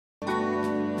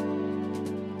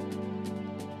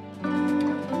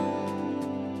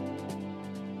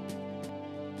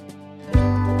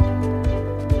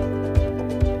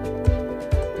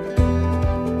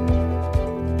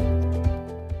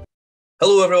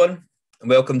Hello everyone,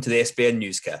 and welcome to the SBN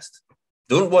Newscast.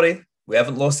 Don't worry, we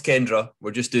haven't lost Kendra,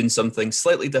 we're just doing something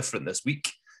slightly different this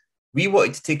week. We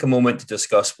wanted to take a moment to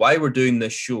discuss why we're doing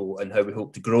this show and how we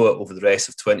hope to grow it over the rest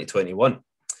of 2021.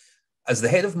 As the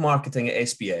head of marketing at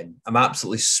SBN, I'm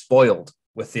absolutely spoiled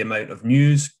with the amount of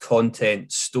news,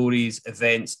 content, stories,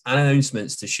 events and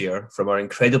announcements to share from our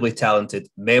incredibly talented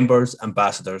members,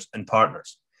 ambassadors and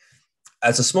partners.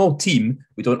 As a small team,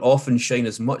 we don't often shine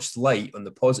as much light on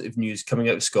the positive news coming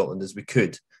out of Scotland as we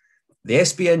could. The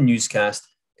SBN Newscast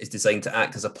is designed to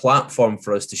act as a platform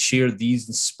for us to share these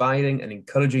inspiring and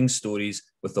encouraging stories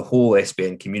with the whole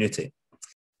SBN community.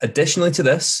 Additionally to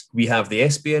this, we have the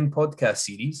SBN Podcast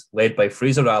Series, led by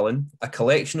Fraser Allen, a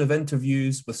collection of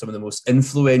interviews with some of the most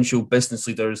influential business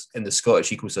leaders in the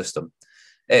Scottish ecosystem.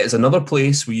 It is another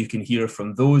place where you can hear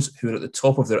from those who are at the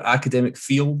top of their academic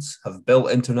fields, have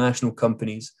built international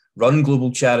companies, run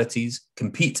global charities,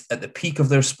 compete at the peak of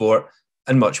their sport,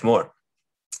 and much more.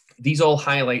 These all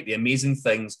highlight the amazing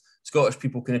things Scottish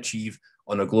people can achieve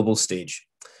on a global stage.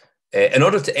 In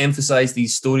order to emphasise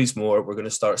these stories more, we're going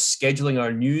to start scheduling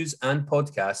our news and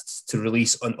podcasts to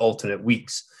release on alternate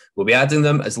weeks. We'll be adding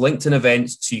them as LinkedIn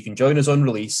events so you can join us on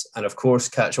release and, of course,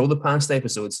 catch all the past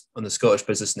episodes on the Scottish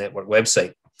Business Network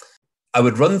website. I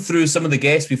would run through some of the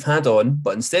guests we've had on,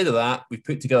 but instead of that, we've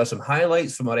put together some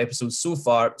highlights from our episodes so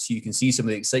far so you can see some of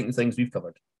the exciting things we've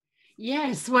covered.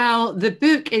 Yes, well, the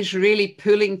book is really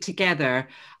pulling together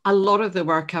a lot of the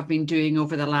work I've been doing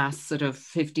over the last sort of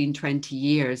 15, 20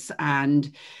 years.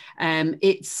 And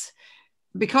it's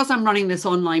because I'm running this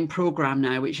online program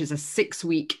now, which is a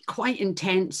 6-week, quite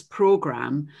intense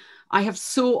program. I have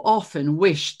so often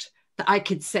wished that I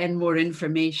could send more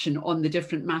information on the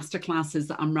different masterclasses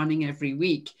that I'm running every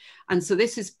week. And so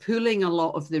this is pulling a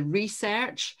lot of the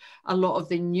research, a lot of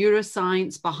the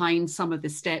neuroscience behind some of the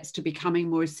steps to becoming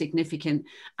more significant,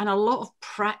 and a lot of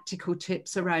practical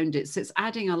tips around it. So it's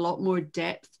adding a lot more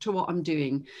depth to what I'm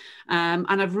doing.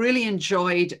 And I've really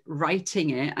enjoyed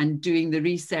writing it and doing the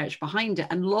research behind it.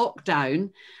 And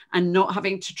lockdown and not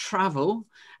having to travel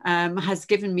has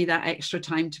given me that extra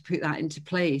time to put that into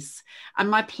place. And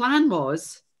my plan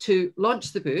was to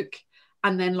launch the book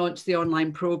and then launch the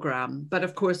online program. But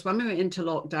of course, when we went into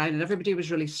lockdown and everybody was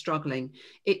really struggling,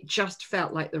 it just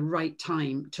felt like the right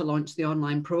time to launch the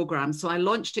online program. So I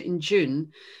launched it in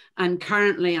June, and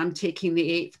currently I'm taking the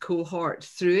 8th cohort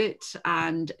through it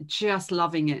and just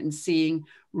loving it and seeing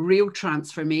real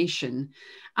transformation.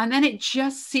 And then it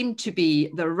just seemed to be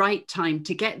the right time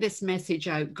to get this message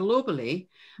out globally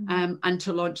and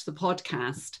to launch the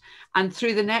podcast. And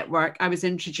through the network, I was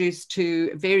introduced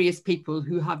to various people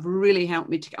who have really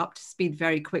helped me to get up to speed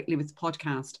very quickly with the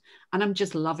podcast. And I'm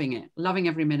just loving it, loving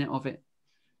every minute of it.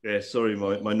 Yeah, sorry,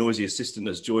 my noisy assistant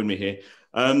has joined me here.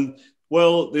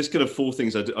 Well, there's kind of 4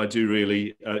 things I do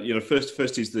really.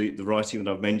 First is the writing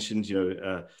that I've mentioned,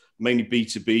 mainly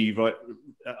B2B, right?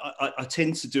 I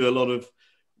tend to do a lot of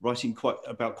writing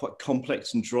about quite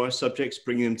complex and dry subjects,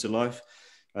 bringing them to life,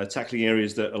 tackling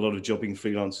areas that a lot of jobbing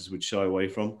freelancers would shy away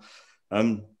from.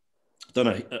 Done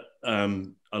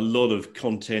a lot of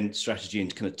content strategy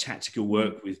and kind of tactical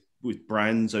work with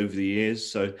brands over the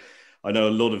years. So I know a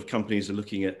lot of companies are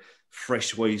looking at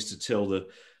fresh ways to tell the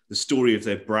story of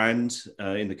their brand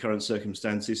in the current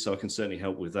circumstances. So I can certainly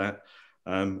help with that.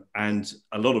 And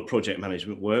a lot of project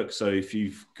management work. So if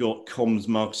you've got comms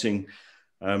marketing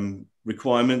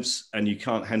requirements and you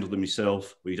can't handle them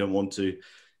yourself, or you don't want to,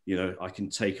 I can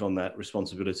take on that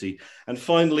responsibility. And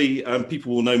finally,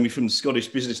 people will know me from the Scottish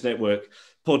Business Network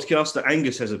podcast that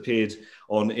Angus has appeared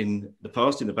on in the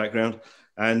past, in the background.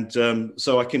 And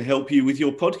so I can help you with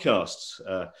your podcasts,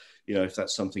 if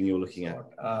that's something you're looking at.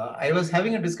 I was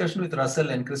having a discussion with Russell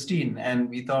and Christine, and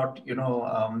we thought,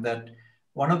 that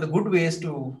one of the good ways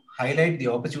to highlight the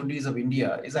opportunities of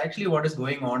India is actually what is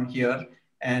going on here.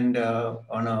 And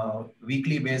on a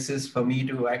weekly basis, for me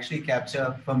to actually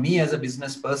capture, for me as a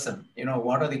business person,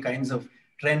 what are the kinds of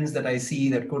trends that I see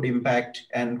that could impact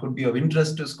and could be of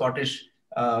interest to Scottish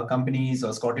companies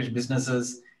or Scottish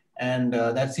businesses. And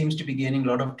that seems to be gaining a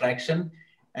lot of traction.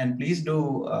 And please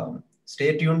do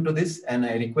stay tuned to this. And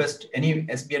I request any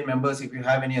SBN members, if you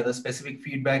have any other specific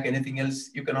feedback, anything else,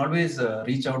 you can always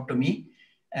reach out to me.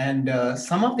 And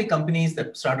some of the companies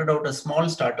that started out as small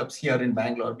startups here in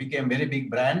Bangalore became very big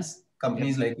brands,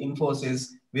 companies like Infosys,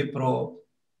 Wipro,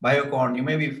 Biocon. You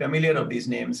may be familiar of these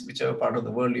names, whichever part of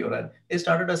the world you're at. They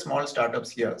started as small startups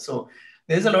here. So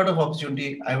there's a lot of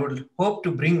opportunity. I would hope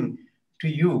to bring to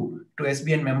you, to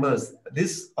SBN members,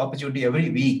 this opportunity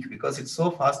every week, because it's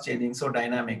so fast changing, so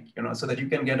dynamic, so that you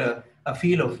can get a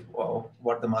feel of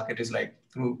what the market is like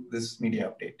through this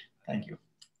media update. Thank you.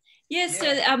 Yes,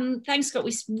 so thanks, Scott.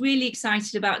 We're really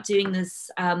excited about doing this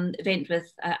event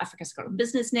with Africa Scotland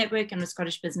Business Network and the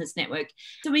Scottish Business Network.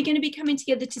 So we're going to be coming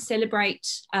together to celebrate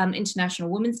International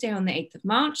Women's Day on the 8th of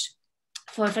March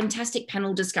for a fantastic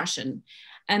panel discussion.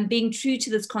 And being true to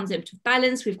this concept of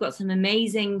balance, we've got some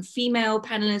amazing female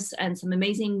panelists and some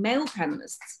amazing male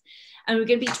panelists. And we're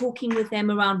going to be talking with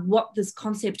them around what this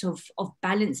concept of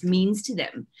balance means to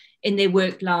them in their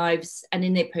work lives and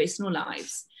in their personal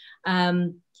lives.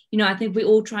 You know, I think we're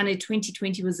all trying to,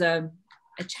 2020 was a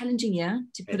challenging year,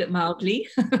 to put it mildly,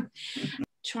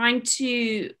 trying to,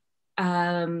 you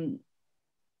know,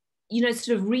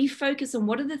 sort of refocus on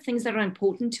what are the things that are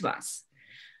important to us?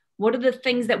 What are the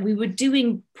things that we were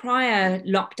doing prior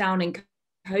lockdown and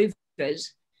COVID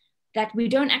that we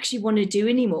don't actually want to do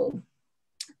anymore?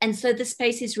 And so this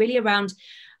space is really around,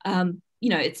 you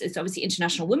know, it's obviously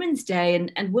International Women's Day,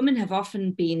 and women have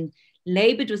often been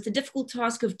labored with the difficult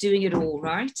task of doing it all,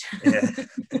 right? Yeah.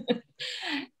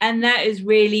 And that is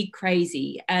really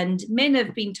crazy. And men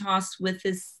have been tasked with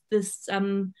this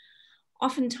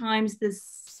oftentimes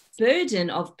this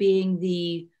burden of being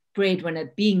the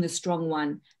breadwinner, being the strong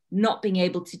one, not being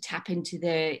able to tap into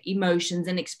their emotions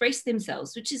and express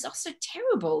themselves, which is also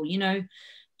terrible. You know,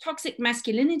 toxic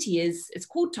masculinity it's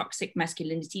called toxic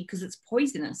masculinity because it's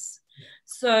poisonous.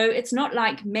 So it's not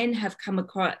like men have come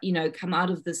across, you know, come out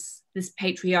of this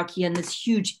patriarchy and this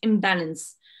huge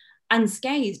imbalance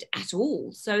unscathed at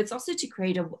all. So it's also to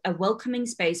create a welcoming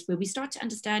space where we start to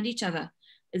understand each other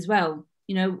as well.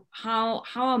 You know, how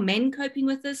are men coping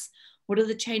with this? What are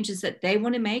the changes that they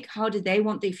want to make? How do they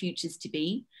want their futures to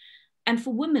be? And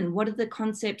for women, what are the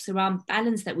concepts around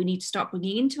balance that we need to start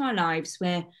bringing into our lives,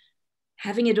 where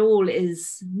having it all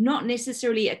is not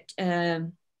necessarily a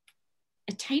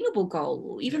attainable goal,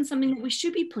 or even something that we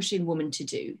should be pushing women to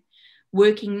do?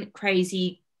 Working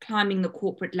crazy, climbing the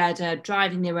corporate ladder,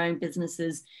 driving their own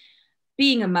businesses,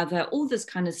 being a mother, all this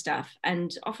kind of stuff,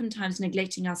 and oftentimes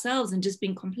neglecting ourselves and just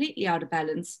being completely out of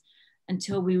balance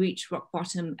until we reach rock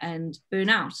bottom and burn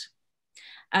out.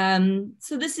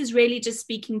 So this is really just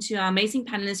speaking to our amazing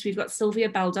panelists. We've got Sylvia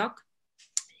Baldock,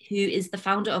 who is the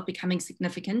founder of Becoming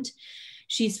Significant.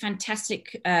 She's a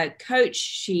fantastic coach.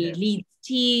 She leads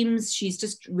teams. She's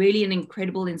just really an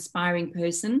incredible, inspiring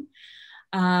person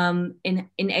in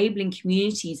enabling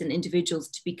communities and individuals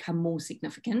to become more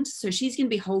significant. So she's going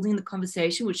to be holding the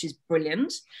conversation, which is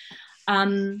brilliant. Our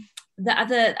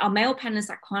male panelists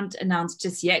I can't announce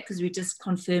just yet because we're just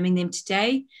confirming them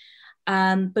today.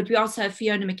 But we also have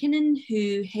Fiona McKinnon,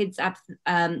 who heads up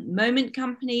Moment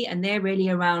Company, and they're really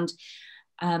around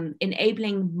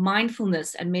enabling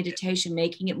mindfulness and meditation,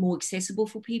 making it more accessible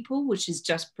for people, which is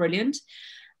just brilliant.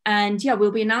 And yeah,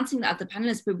 we'll be announcing the other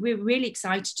panelists, but we're really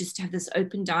excited just to have this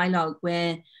open dialogue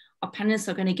where our panelists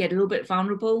are going to get a little bit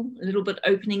vulnerable, a little bit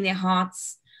opening their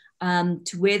hearts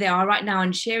to where they are right now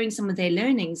and sharing some of their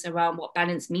learnings around what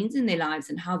balance means in their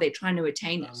lives and how they're trying to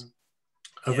attain it.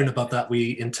 Over and above that,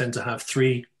 we intend to have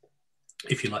 3,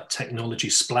 if you like,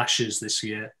 technology splashes this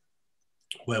year,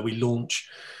 where we launch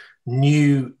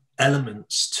new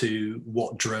elements to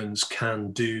what drones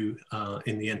can do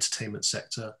in the entertainment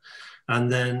sector.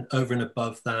 And then over and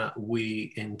above that,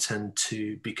 we intend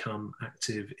to become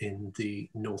active in the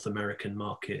North American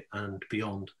market and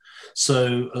beyond.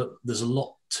 So there's a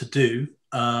lot to do.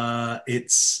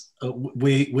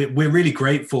 We're really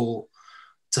grateful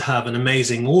to have an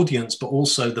amazing audience, but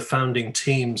also the founding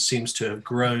team seems to have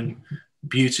grown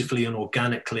beautifully and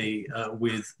organically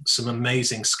with some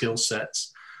amazing skill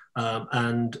sets.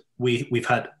 And we've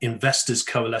had investors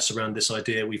coalesce around this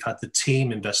idea. We've had the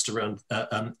team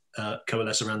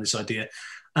coalesce around this idea.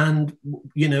 And,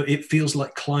 you know, it feels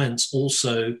like clients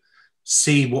also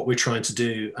see what we're trying to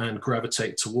do and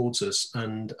gravitate towards us.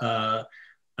 And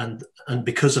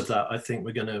because of that, I think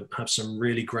we're going to have some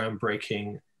really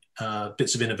groundbreaking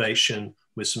bits of innovation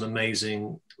with some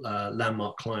amazing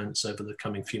landmark clients over the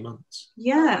coming few months.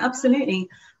 Yeah, absolutely.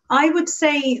 I would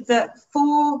say that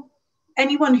for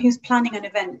anyone who's planning an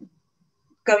event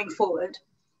going forward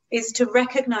is to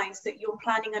recognize that you're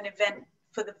planning an event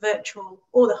for the virtual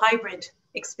or the hybrid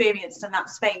experience in that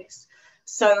space.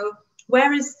 So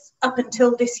whereas up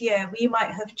until this year, we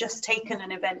might have just taken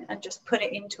an event and just put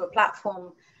it into a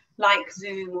platform like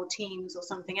Zoom or Teams or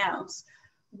something else,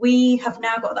 we have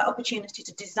now got that opportunity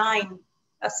to design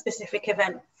a specific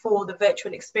event for the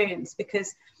virtual experience,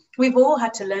 because we've all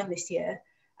had to learn this year.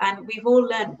 And we've all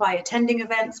learned by attending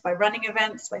events, by running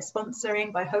events, by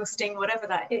sponsoring, by hosting, whatever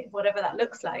that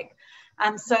looks like.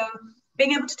 And so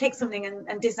being able to take something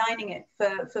and designing it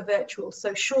for virtual,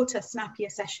 so shorter, snappier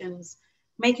sessions,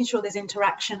 making sure there's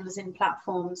interactions in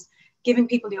platforms, giving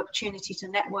people the opportunity to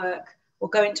network, or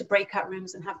go into breakout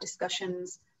rooms and have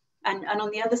discussions. And on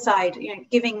the other side,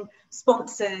 giving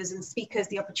sponsors and speakers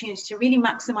the opportunity to really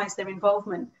maximize their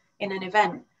involvement in an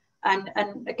event. And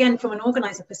again, from an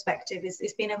organizer perspective,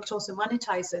 is being able to also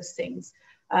monetize those things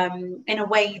in a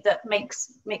way that makes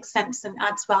sense and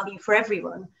adds value for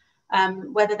everyone,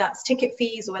 whether that's ticket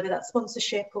fees or whether that's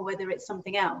sponsorship or whether it's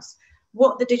something else.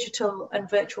 What the digital and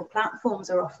virtual platforms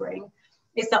are offering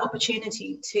is that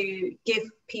opportunity to give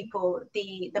people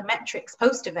the metrics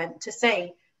post-event to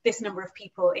say, this number of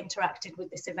people interacted with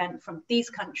this event from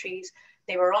these countries,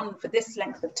 they were on for this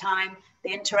length of time,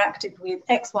 they interacted with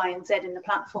X, Y, and Z in the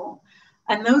platform.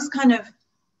 And those kind of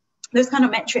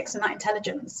metrics and that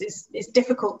intelligence is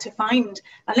difficult to find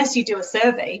unless you do a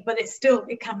survey, but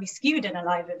it can be skewed in a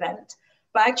live event.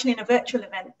 But actually in a virtual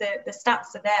event, the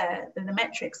stats are there, the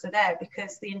metrics are there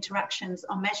because the interactions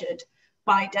are measured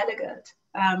by delegate.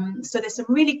 So there's some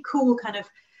really cool kind of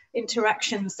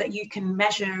interactions that you can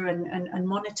measure and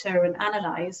monitor and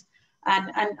analyze.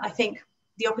 And I think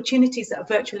the opportunities that a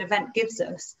virtual event gives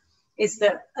us is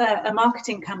that a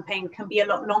marketing campaign can be a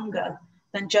lot longer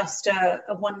than just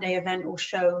a one-day event or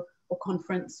show or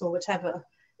conference or whatever.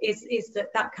 Is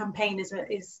that campaign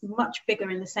is much bigger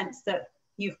in the sense that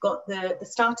you've got the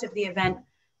start of the event,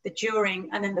 the during,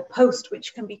 and then the post,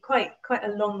 which can be quite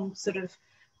a long sort of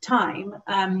time,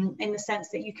 in the sense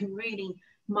that you can really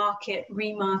market,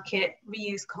 remarket,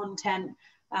 reuse content,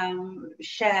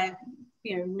 share,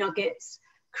 nuggets,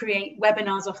 create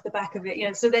webinars off the back of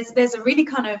it. So there's a really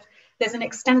there's an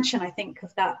extension, I think,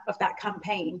 of that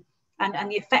campaign,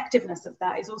 and the effectiveness of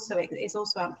that is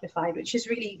also amplified, which is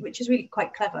really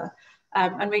quite clever,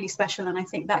 and really special. And I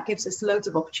think that gives us loads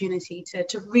of opportunity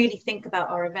to really think about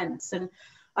our events. And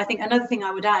I think another thing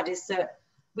I would add is that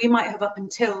we might have up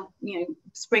until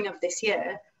spring of this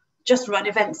year just run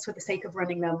events for the sake of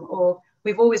running them, or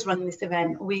we've always run this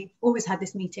event, or we've always had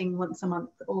this meeting once a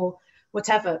month, or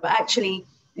whatever. But actually,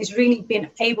 it's really been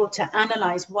able to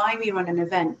analyze why we run an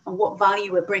event and what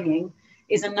value we're bringing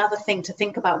is another thing to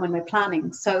think about when we're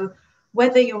planning. So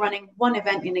whether you're running one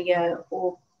event in a year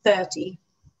or 30,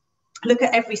 look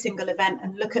at every single event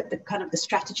and look at the kind of the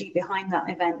strategy behind that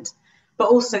event, but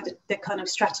also the kind of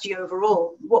strategy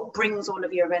overall, what brings all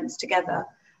of your events together,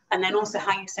 and then also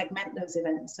how you segment those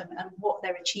events and what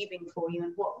they're achieving for you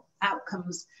and what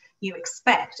outcomes you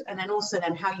expect, and then also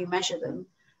how you measure them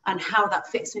and how that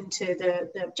fits into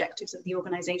the objectives of the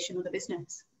organization or the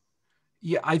business.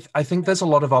 Yeah, I think there's a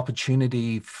lot of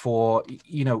opportunity for,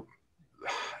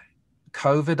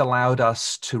 COVID allowed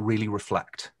us to really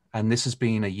reflect. And this has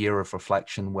been a year of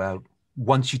reflection where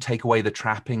once you take away the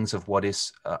trappings of what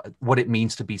it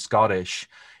means to be Scottish,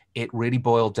 it really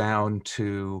boiled down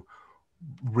to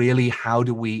really how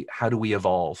do we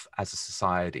evolve as a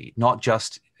society, not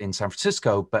just in San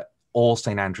Francisco, but all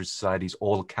St. Andrews societies,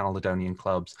 all Caledonian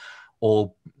clubs,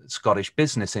 all Scottish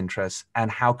business interests, and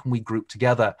how can we group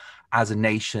together as a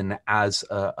nation, as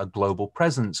a global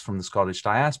presence from the Scottish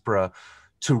diaspora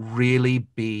to really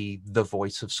be the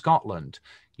voice of Scotland.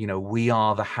 We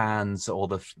are the hands, or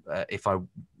if I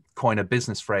coin a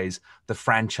business phrase, the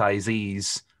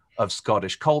franchisees of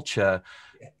Scottish culture.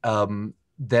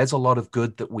 There's a lot of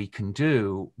good that we can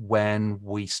do when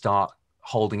we start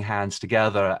holding hands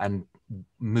together and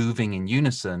moving in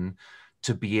unison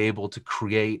to be able to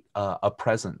create a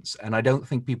presence. And I don't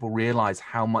think people realize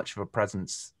how much of a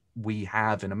presence we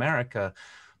have in America,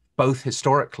 both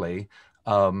historically,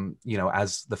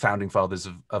 as the founding fathers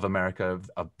of America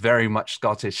are very much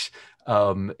Scottish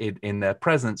in their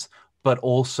presence, but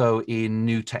also in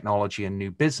new technology and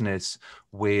new business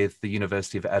with the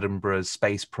University of Edinburgh's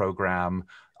space program,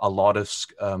 a lot of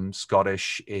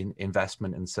Scottish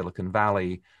investment in Silicon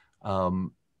Valley.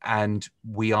 And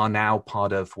we are now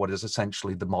part of what is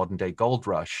essentially the modern day gold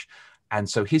rush. And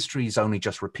so history is only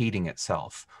just repeating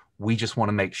itself. We just want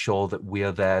to make sure that we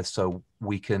are there so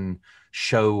we can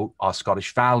show our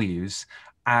Scottish values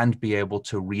and be able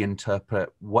to reinterpret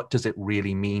what does it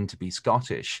really mean to be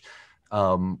Scottish,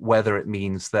 whether it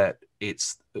means that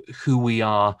it's who we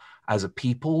are as a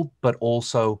people, but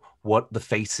also what the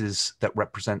faces that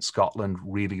represent Scotland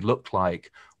really look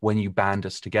like when you band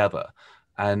us together.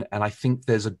 And I think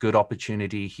there's a good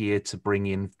opportunity here to bring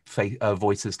in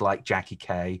voices like Jackie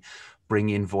Kay, bring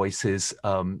in voices,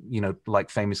 like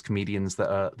famous comedians that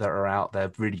are out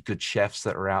there, really good chefs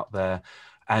that are out there,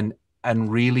 and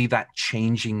really that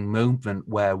changing movement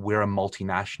where we're a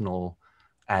multinational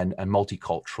and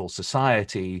multicultural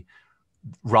society,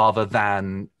 rather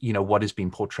than what has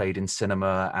been portrayed in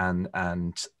cinema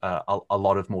and a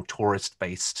lot of more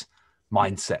tourist-based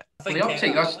mindset. The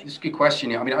uptake, that's a good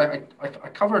question. I mean, I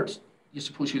covered you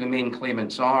suppose who the main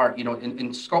claimants are. You know,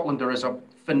 in Scotland, there is a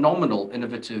phenomenal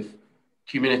innovative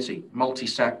community,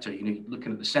 multi-sector. You know,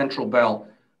 looking at the Central Belt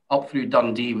up through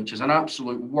Dundee, which is an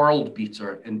absolute world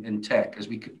beater in tech, as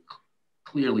we could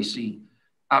clearly see.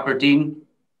 Aberdeen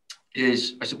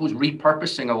is, I suppose,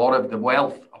 repurposing a lot of the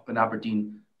wealth up in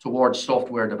Aberdeen towards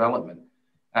software development.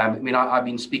 I mean, I've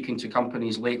been speaking to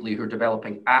companies lately who are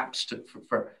developing apps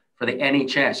for the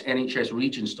NHS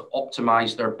regions to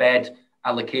optimize their bed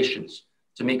allocations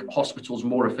to make hospitals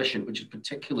more efficient, which is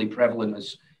particularly prevalent,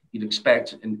 as you'd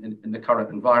expect in the current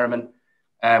environment.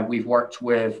 We've worked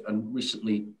with and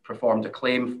recently performed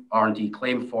a R&D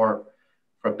claim for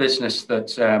a business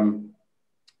that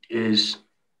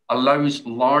allows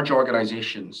large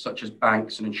organizations such as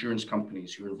banks and insurance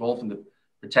companies who are involved in the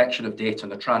protection of data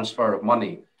and the transfer of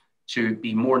money to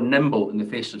be more nimble in the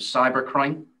face of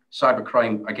cybercrime.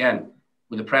 Cybercrime, again,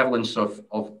 with the prevalence of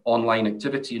online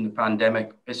activity in the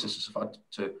pandemic, businesses have had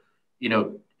to, you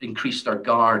know, increase their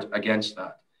guard against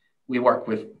that. We work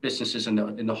with businesses in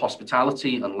the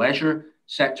hospitality and leisure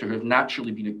sector who have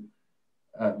naturally been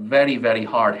very, very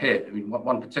hard hit. I mean,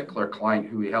 one particular client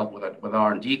who we helped with an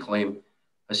R&D claim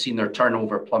has seen their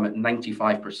turnover plummet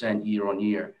 95% year on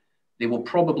year. They will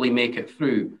probably make it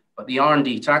through, but the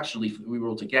R&D tax relief that we were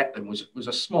able to get them was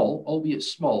a small, albeit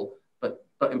small,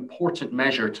 but important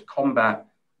measure to combat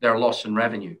their loss in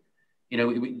revenue. You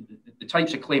know, the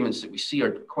types of claimants that we see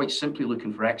are quite simply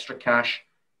looking for extra cash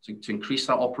to increase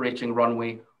that operating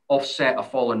runway, offset a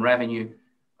fall in revenue.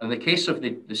 In the case of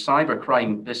the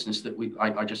cybercrime business that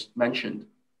I just mentioned,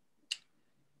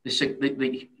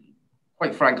 the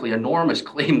quite frankly enormous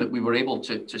claim that we were able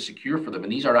to secure for them,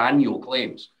 and these are annual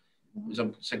claims, it was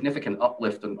a significant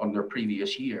uplift on their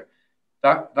previous year.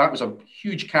 That was a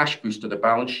huge cash boost to the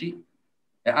balance sheet.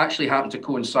 It actually happened to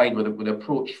coincide with an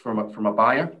approach from a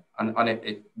buyer, and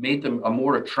it made them a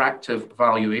more attractive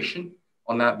valuation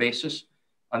on that basis.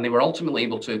 And they were ultimately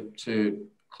able to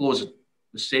close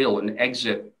the sale and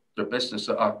exit their business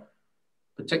at a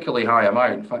particularly high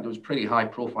amount. In fact, it was a pretty high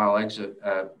profile exit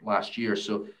last year.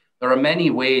 So there are many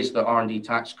ways that R&D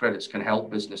tax credits can help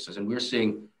businesses. And we're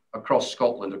seeing across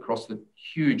Scotland, across the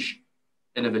huge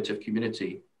innovative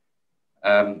community,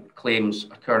 claims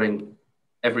occurring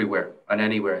everywhere and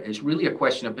anywhere. It's really a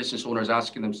question of business owners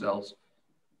asking themselves,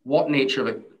 what nature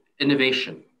of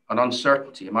innovation and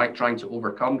uncertainty am I trying to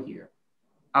overcome here?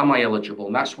 Am I eligible?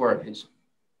 And that's where it's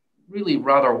really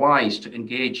rather wise to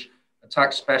engage a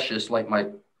tax specialist like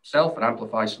myself at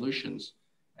Amplify Solutions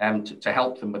to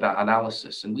help them with that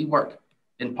analysis. And we work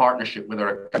in partnership with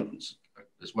our accountants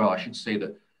as well. I should say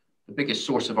that the biggest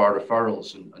source of our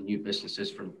referrals and new business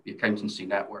is from the accountancy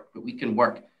network, but we can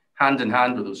work hand in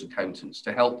hand with those accountants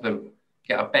to help them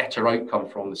get a better outcome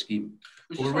from the scheme.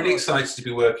 We're really excited to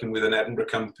be working with an Edinburgh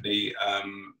company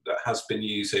that has been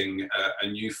using a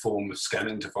new form of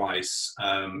scanning device.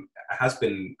 It has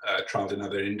been trialled in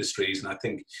other industries, and I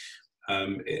think,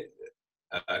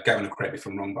 Gavin will correct me if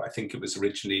I'm wrong, but I think it was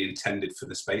originally intended for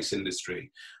the space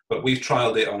industry. But we've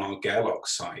trialled it on our Gairloch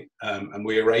site, and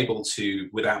we were able to,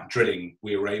 without drilling,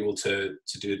 we were able to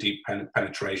do a deep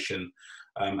penetration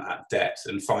at depth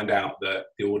and find out that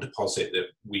the ore deposit that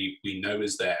we know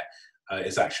is there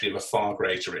is actually of a far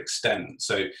greater extent.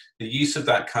 So the use of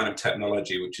that kind of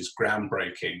technology, which is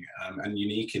groundbreaking and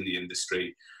unique in the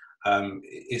industry,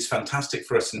 is fantastic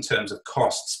for us in terms of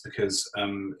costs, because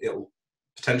it'll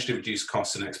potentially reduce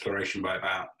costs in exploration by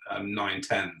about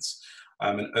 9/10.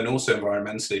 And also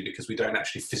environmentally, because we don't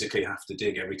actually physically have to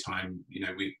dig every time, you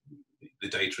know, the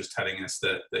data is telling us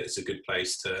that it's a good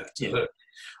place to look.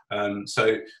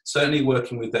 So certainly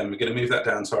working with them, we're going to move that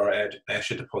down to our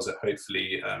Ayrshire deposit,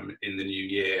 hopefully in the new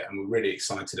year. And we're really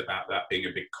excited about that being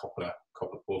a big copper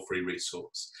porphyry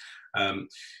resource. And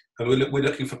we're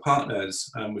looking for partners.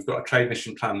 We've got a trade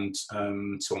mission planned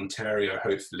to Ontario,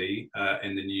 hopefully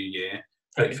in the new year.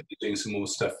 Hopefully doing some more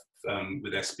stuff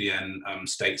with SBN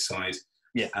stateside.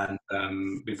 Yeah.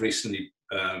 And we've recently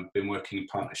been working in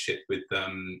partnership with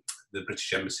the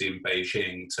British Embassy in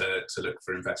Beijing to look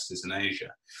for investors in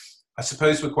Asia. I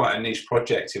suppose we're quite a niche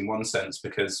project in one sense,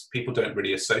 because people don't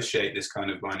really associate this kind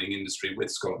of mining industry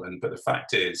with Scotland. But the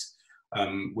fact is,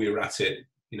 we were at it,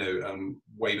 you know,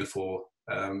 way before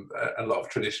a lot of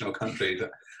traditional countries,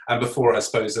 and before, I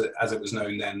suppose, as it was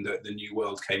known then, that the New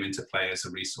World came into play as a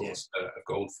resource of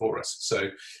gold for us. So,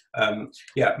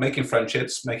 yeah, making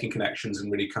friendships, making connections,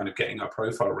 and really kind of getting our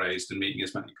profile raised and meeting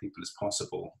as many people as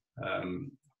possible,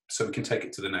 so we can take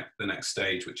it to the next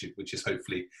stage, which is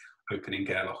hopefully opening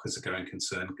Gairloch as a going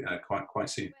concern quite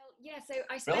soon. Yeah, so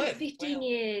I spent Brilliant. 15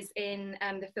 years in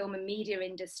the film and media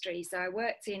industry. So I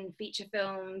worked in feature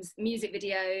films, music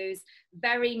videos,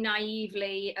 very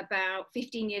naively about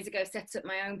 15 years ago, set up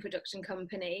my own production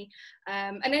company,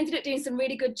 and ended up doing some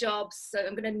really good jobs. So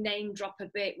I'm going to name drop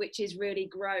a bit, which is really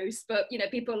gross, but you know,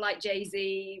 people like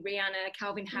Jay-Z, Rihanna,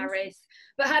 Calvin Harris,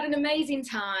 but had an amazing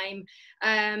time.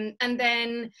 And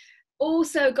then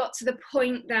also got to the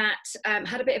point that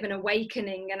had a bit of an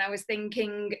awakening, and I was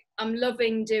thinking, I'm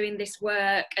loving doing this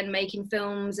work and making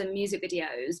films and music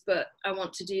videos, but I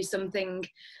want to do something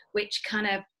which kind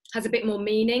of has a bit more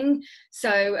meaning.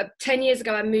 So 10 years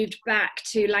ago, I moved back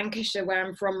to Lancashire, where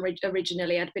I'm from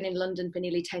originally. I'd been in London for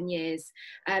nearly 10 years.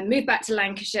 Moved back to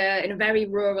Lancashire in a very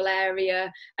rural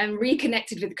area and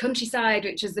reconnected with the countryside,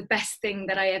 which was the best thing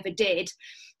that I ever did.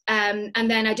 And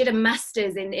then I did a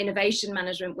master's in innovation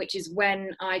management, which is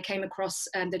when I came across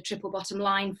the triple bottom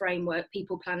line framework,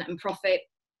 people, planet and profit.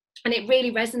 And it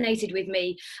really resonated with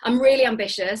me. I'm really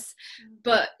ambitious,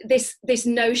 but this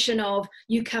notion of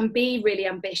you can be really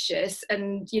ambitious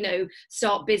and, you know,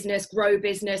 start business, grow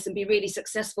business and be really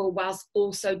successful whilst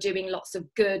also doing lots of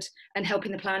good and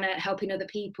helping the planet, helping other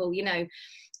people, you know.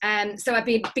 So I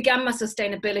began my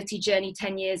sustainability journey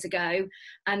 10 years ago,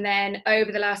 and then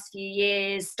over the last few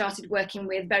years started working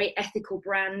with very ethical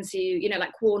brands who, you know,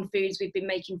 like Quorn Foods, we've been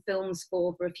making films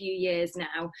for a few years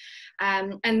now.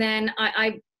 And then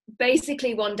I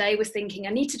basically one day was thinking, I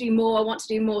need to do more. I want to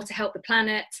do more to help the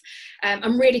planet.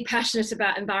 I'm really passionate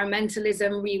about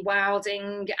environmentalism,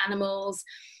 rewilding animals.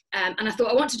 And I thought,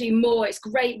 I want to do more. It's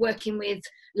great working with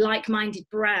like-minded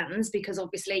brands because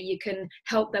obviously you can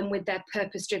help them with their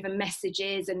purpose-driven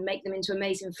messages and make them into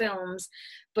amazing films.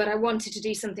 But I wanted to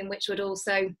do something which would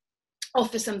also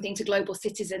offer something to global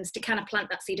citizens to kind of plant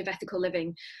that seed of ethical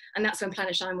living. And that's when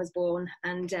Planet Shine was born.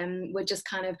 And we've just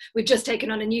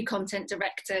taken on a new content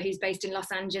director who's based in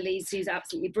Los Angeles, who's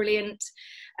absolutely brilliant.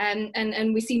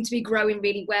 And we seem to be growing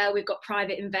really well. We've got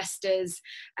private investors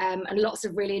and lots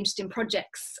of really interesting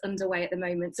projects underway at the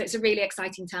moment. So it's a really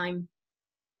exciting time.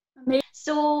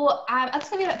 So I'll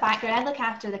just give you a bit of background. I look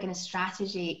after the kind of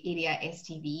strategy area at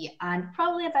STV, and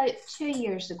probably about 2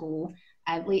 years ago,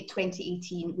 late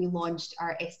 2018, we launched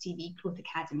our STV Growth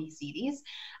Academy series,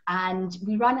 and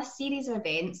we run a series of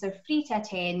events. They're free to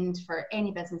attend for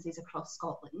any businesses across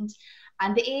Scotland,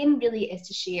 and the aim really is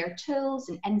to share tools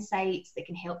and insights that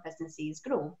can help businesses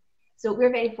grow. So we're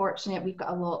very fortunate. We've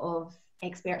got a lot of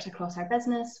experts across our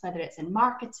business, whether it's in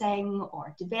marketing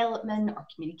or development or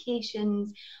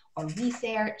communications or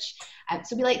research.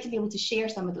 So we like to be able to share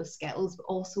some of those skills, but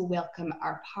also welcome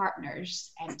our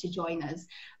partners to join us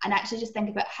and actually just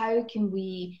think about how can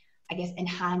we, I guess,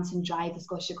 enhance and drive the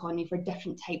Scottish economy for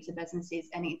different types of businesses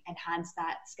and enhance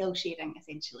that skill sharing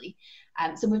essentially.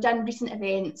 So we've done recent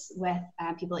events with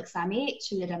people like Sam H,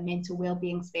 who did a mental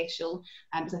wellbeing special.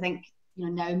 So I think, you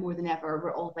know, now more than ever,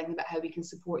 we're all thinking about how we can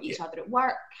support each other at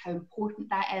work, how important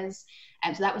that is.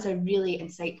 So that was a really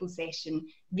insightful session,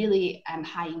 really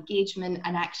high engagement,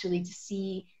 and actually to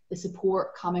see the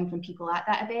support coming from people at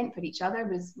that event for each other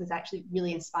was actually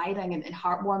really inspiring and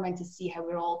heartwarming to see how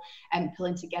we're all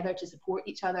pulling together to support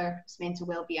each other's mental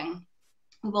well-being.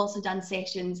 We've also done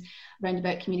sessions around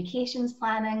about communications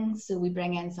planning. So we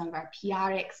bring in some of our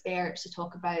PR experts to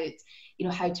talk about, you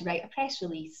know, how to write a press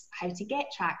release, how to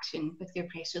get traction with your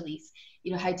press release,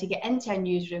 you know, how to get into a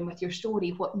newsroom with your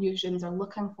story, what newsrooms are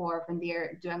looking for when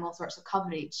they're doing all sorts of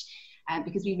coverage.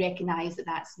 Because we recognise that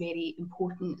that's very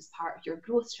important as part of your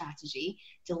growth strategy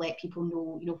to let people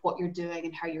know, you know, what you're doing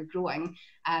and how you're growing.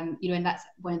 You know, and that's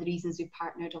one of the reasons we've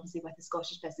partnered obviously with the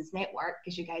Scottish Business Network,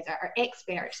 because you guys are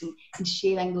experts in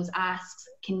sharing those asks,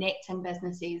 connecting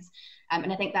businesses.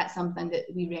 And I think that's something that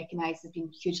we recognise has been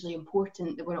hugely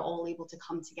important, that we're all able to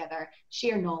come together,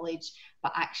 share knowledge,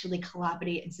 but actually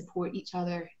collaborate and support each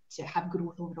other to have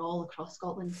growth overall across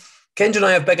Scotland. Kendra and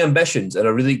I have big ambitions and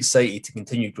are really excited to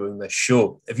continue growing this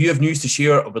show. If you have news to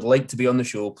share or would like to be on the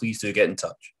show, please do get in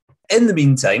touch. In the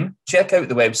meantime, check out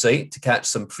the website to catch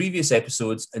some previous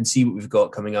episodes and see what we've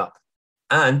got coming up.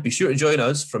 And be sure to join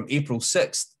us from April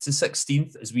 6th to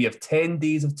 16th as we have 10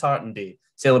 days of Tartan Day,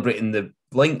 celebrating the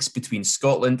links between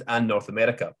Scotland and North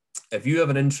America. If you have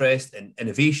an interest in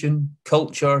innovation,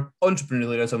 culture,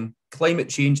 entrepreneurialism, climate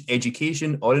change,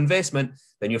 education, or investment,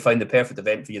 then you'll find the perfect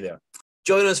event for you there.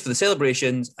 Join us for the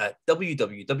celebrations at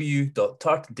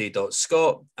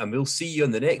www.tartanday.scot, and we'll see you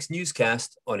on the next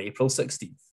newscast on April 16th.